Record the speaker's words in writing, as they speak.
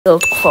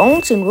Build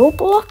clones in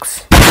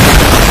Roblox?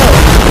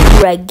 Oh,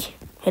 Greg.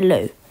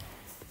 Hello.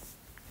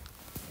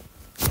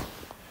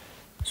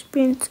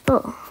 Sprint.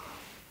 Oh.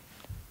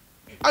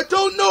 I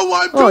don't know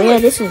why I'm Oh, doing. yeah,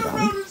 this is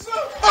on.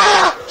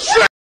 Ah,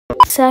 shit.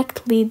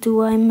 Exactly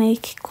do I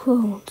make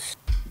clones?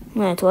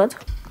 Wait, what?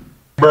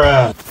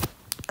 Bruh.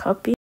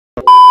 Copy.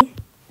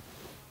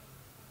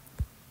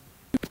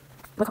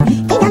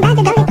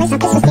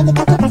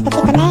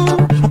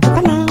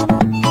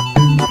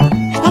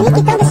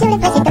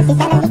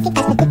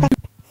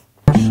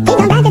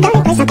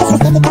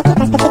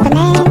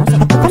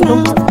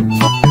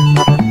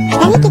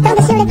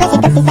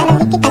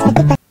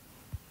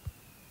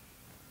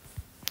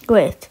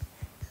 Wait.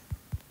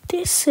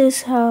 This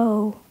is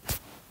how.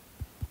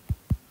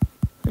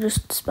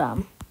 Just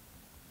spam.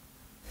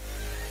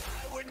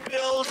 I would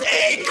build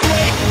a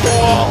great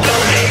wall. A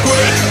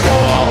great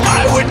wall.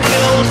 I would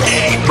build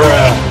a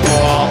great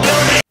wall.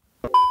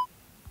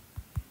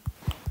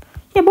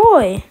 Yeah,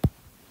 boy.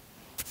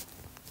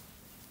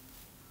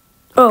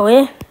 Oh,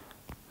 yeah.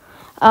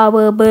 I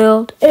will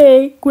build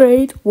a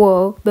great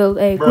wall. Build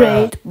a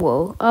great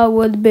wall. I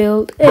will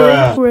build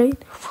a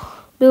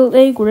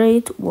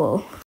great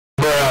wall.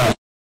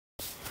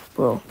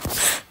 Bro,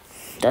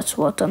 that's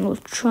what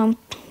Donald Trump.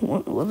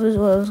 What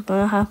was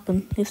gonna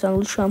happen if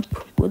Donald Trump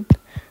would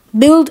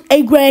build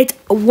a great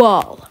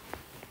wall?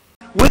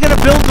 We're gonna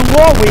build the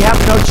wall. We have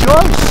no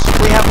choice.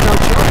 We have no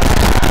choice.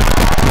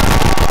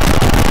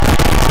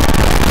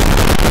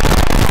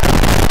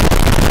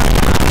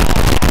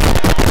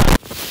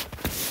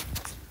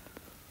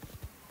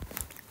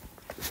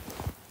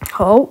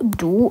 How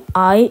do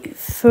I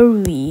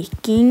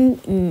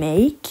freaking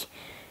make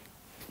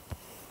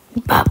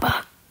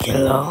Baba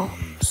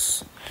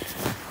clones?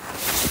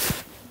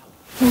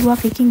 How do I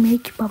freaking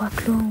make Baba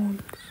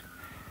clones?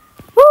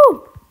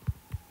 Woo!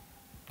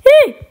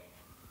 Hey!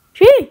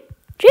 Sheesh!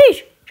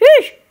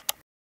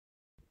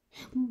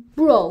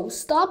 Bro,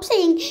 stop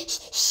saying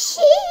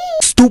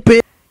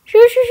Stupid.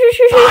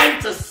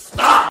 Time to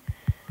stop.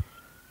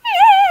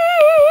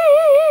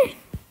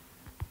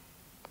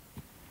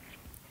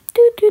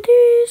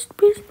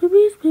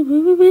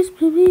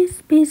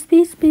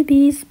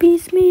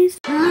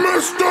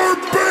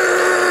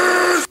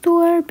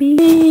 Mr.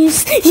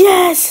 Beast!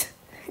 Yes!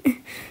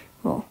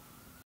 Oh.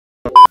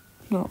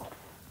 No.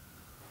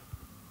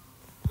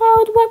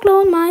 How do I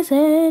clone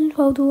myself?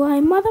 How do I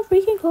mother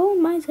freaking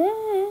clone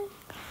myself?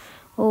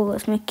 Oh,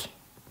 let's make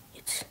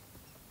it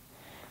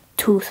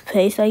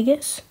toothpaste, I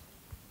guess.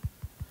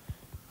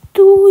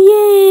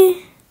 Yeah.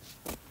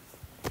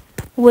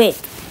 Wait.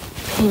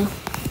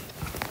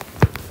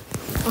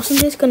 Wasn't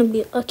this gonna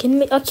be? I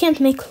can't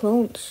make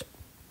clones.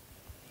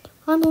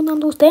 I don't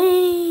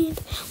understand.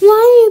 Why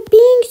are you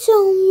being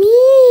so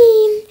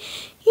mean?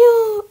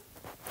 You.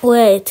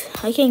 Wait.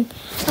 I can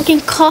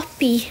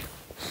copy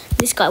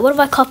this guy. What if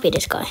I copy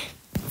this guy?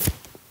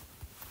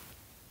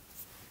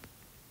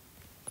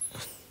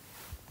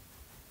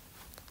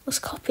 Let's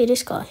copy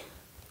this guy.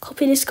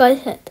 Copy this guy's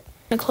head.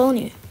 I'm gonna clone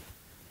you.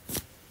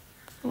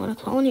 I'm gonna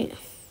clone you.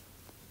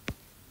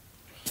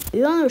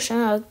 You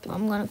understand?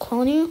 I'm gonna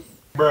clone you.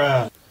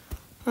 Bruh.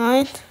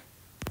 Right?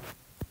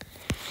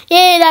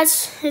 Yeah,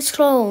 that's his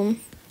clone.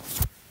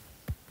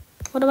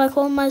 What if I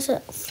clone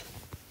myself?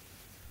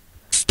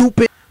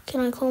 Stupid.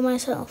 Can I clone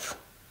myself?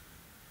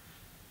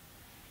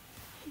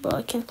 Bro,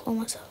 I can't clone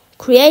myself.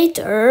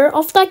 Creator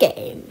of the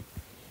game.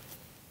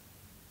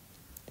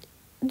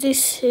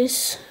 This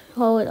is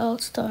how it all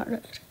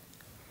started.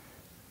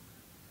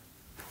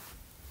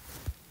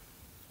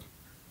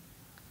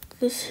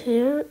 This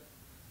here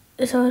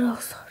is how it all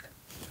started.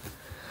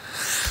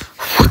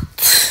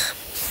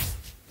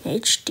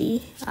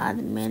 HD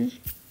admin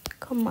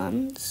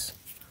commands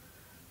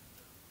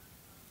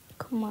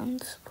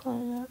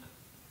player.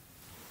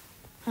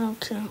 I don't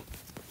care.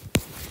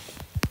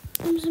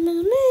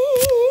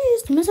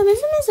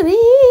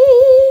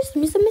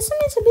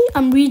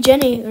 I'm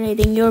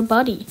regenerating your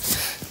body.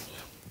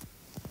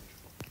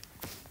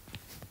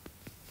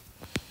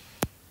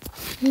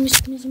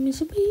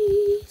 Mr.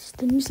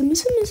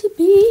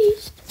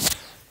 Beast.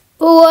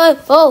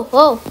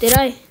 Oh, did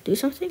I do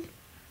something?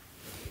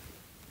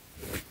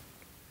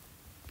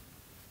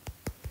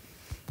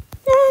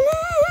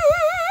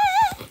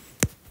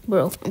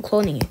 Bro, I'm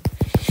cloning you.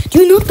 Do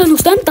you not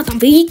understand that I'm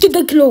making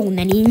the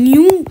cloning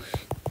you?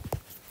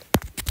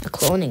 I'm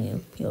cloning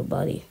you, your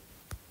body.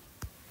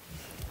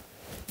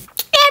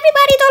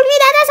 Everybody told me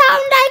that I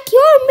sound like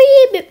your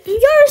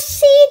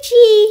CG,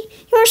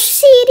 your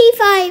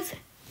CD5.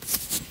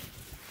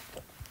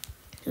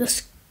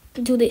 Let's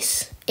do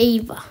this,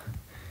 Ava.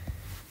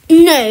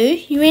 No,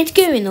 you ain't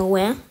going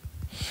nowhere.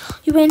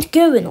 You ain't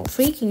going no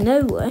freaking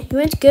nowhere. You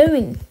ain't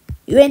going.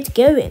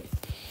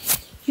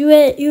 You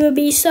will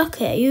be stuck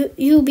here.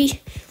 You'll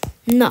be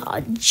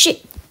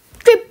shit.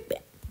 Trip.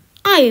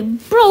 I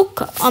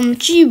broke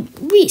you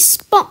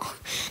respawn.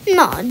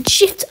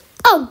 Shit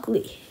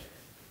ugly.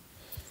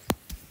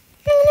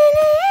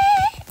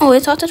 Oh, I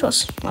thought it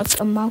was like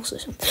a mouse or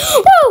something.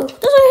 Whoa,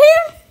 that's right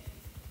here.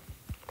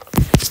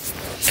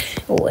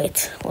 Oh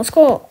wait, let's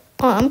go.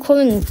 Oh, I'm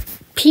calling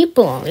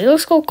people on me.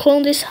 Let's go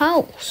clone this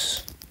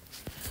house.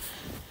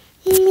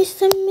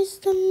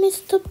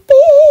 Mr.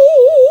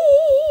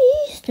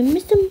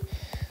 Beast.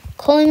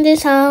 Calling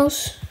this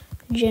house.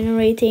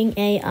 Generating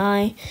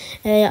AI.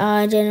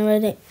 AI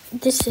generating.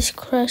 This is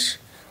crash.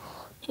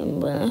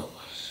 Wait,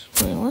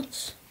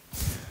 what's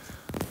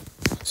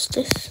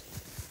this?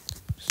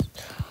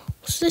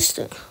 What's this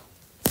do?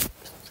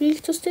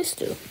 What does this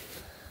do?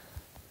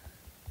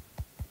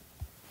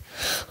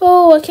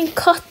 Oh, I can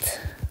cut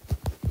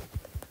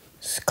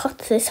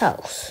this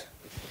house.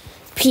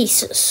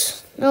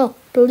 Pieces. No,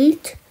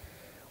 delete.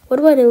 What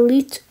do I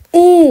delete?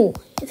 Oh,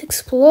 it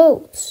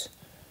explodes.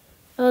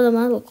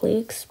 Automatically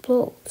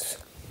explodes.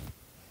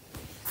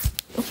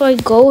 If I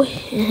go in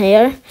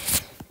here,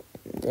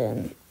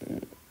 then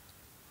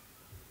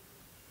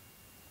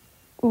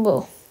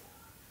well,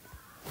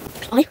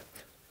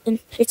 and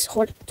it's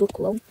hard to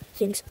clone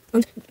things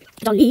and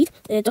delete.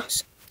 It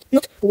does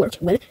not work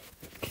well.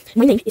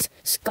 My name is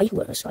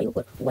Skyward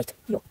White.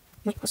 Yo,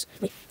 my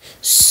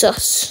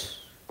sus.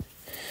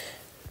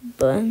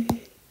 But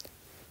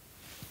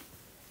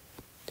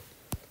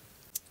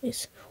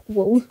is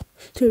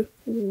Walter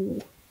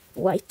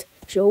White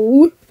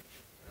Show.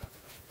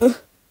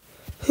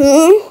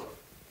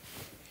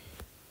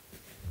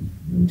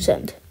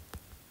 Send.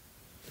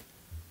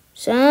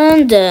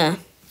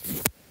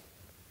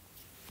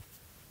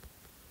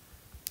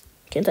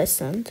 Can't I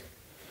send?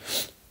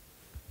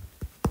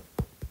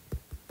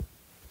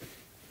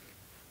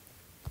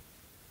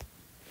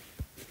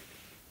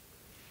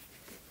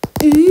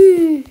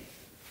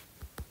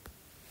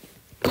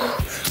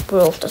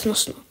 Bro, that's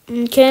not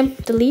okay.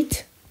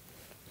 Delete.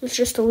 Let's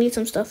just delete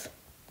some stuff.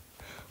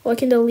 Or I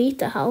can delete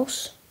the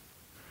house.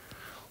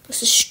 Let's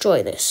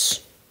destroy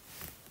this.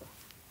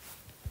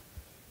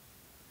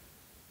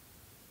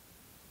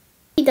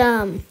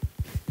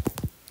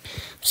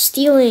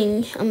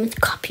 Stealing,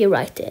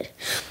 copyrighted,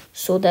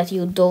 so that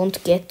you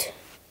don't get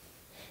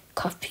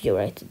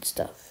copyrighted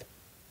stuff.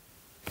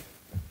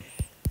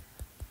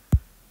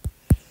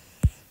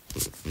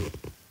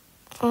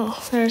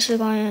 Oh, there's the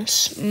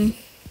bias.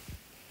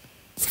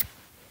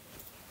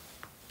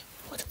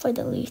 What if I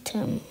delete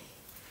him?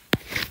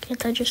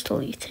 Can't I just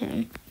delete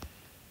him?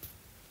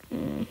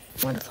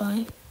 What if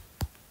I?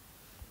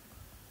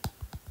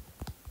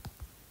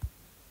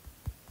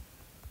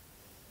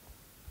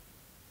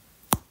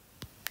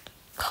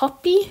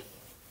 Copy,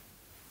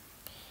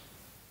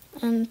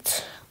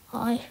 and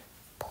I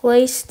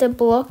place the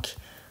block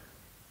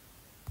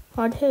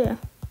right here.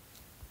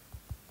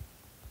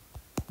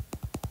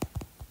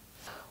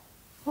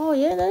 Oh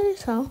yeah, that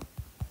is how.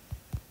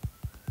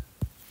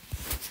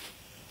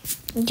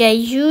 Yeah,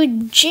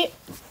 UGB.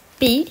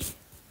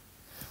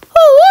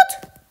 Oh, what?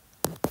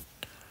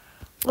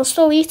 Let's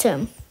delete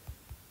him.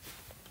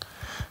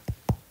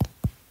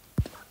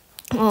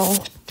 Oh,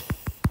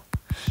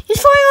 he's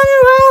flying on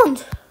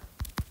around.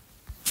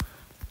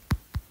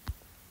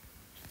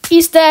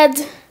 He's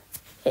dead.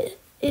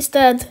 He's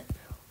dead.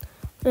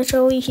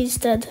 Literally, he's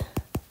dead.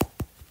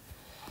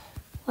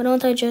 Why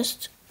don't I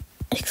just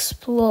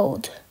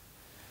explode?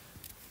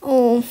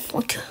 Oh,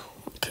 I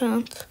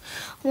can't.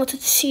 I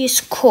wanted to see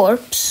his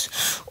corpse.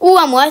 Oh,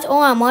 I'm white.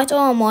 Oh, I'm white.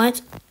 Oh, I'm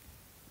white.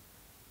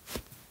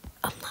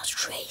 I'm not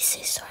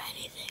racist or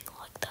anything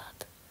like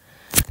that.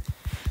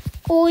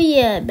 Oh,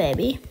 yeah,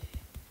 baby.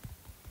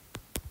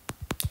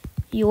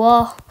 You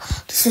are.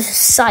 This is a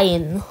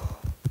cyan.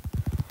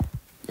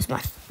 This is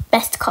my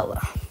best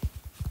color.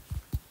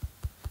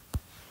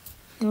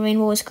 The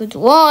rainbow is good.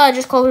 Whoa, I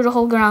just covered the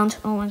whole ground.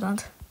 Oh my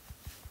god.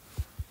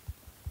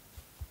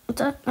 But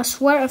that, I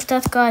swear if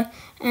that guy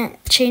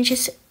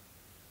changes,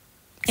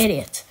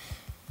 idiot.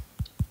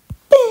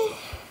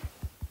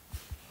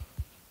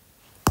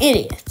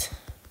 Idiot.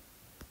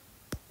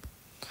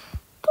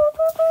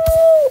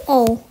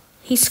 Oh,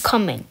 he's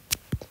coming.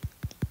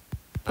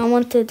 I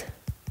wanted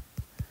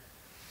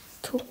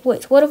to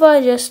wait. What if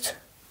I just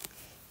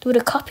do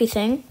the copy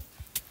thing?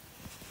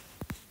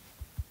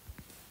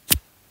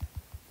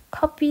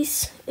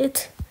 Copies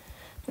it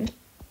and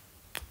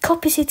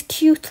copies it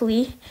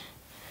cutely.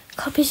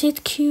 Copies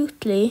it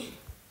cutely.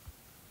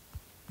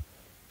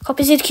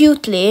 Copies it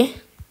cutely.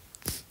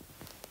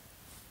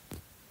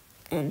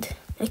 And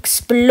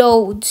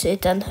explodes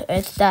it, and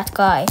it's that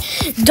guy.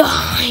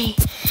 Die!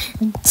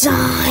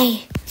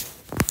 Die!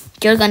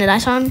 You're gonna die,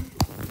 son?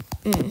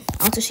 I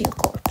want to see your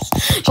corpse.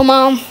 Come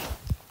on.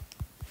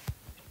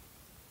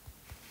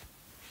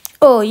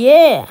 Oh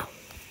yeah.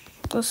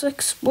 Let's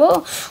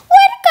explode.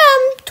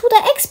 Welcome to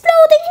the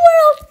exploding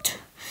world.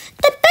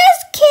 The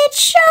best kid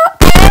show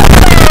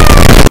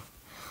ever.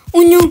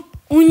 Oh no,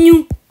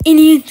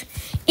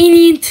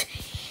 idiot.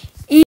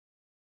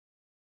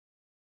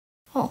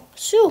 Oh,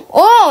 Sue.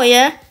 Oh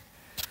yeah.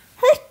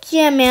 Heck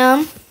yeah,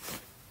 man.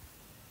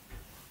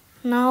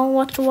 Now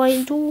what do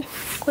I do?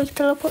 Quick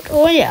teleport.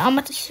 Oh yeah, I'm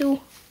at the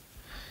zoo.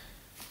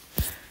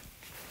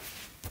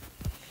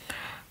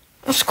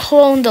 Let's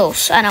clone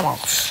those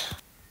animals.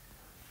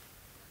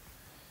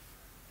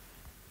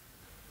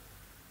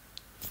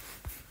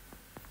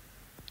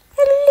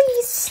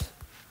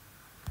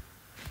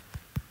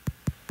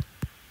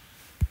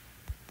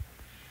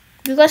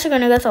 You guys are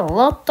gonna get a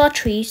lot of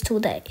trees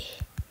today.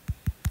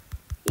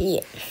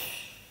 Yeah.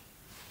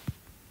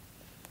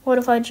 What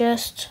if I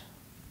just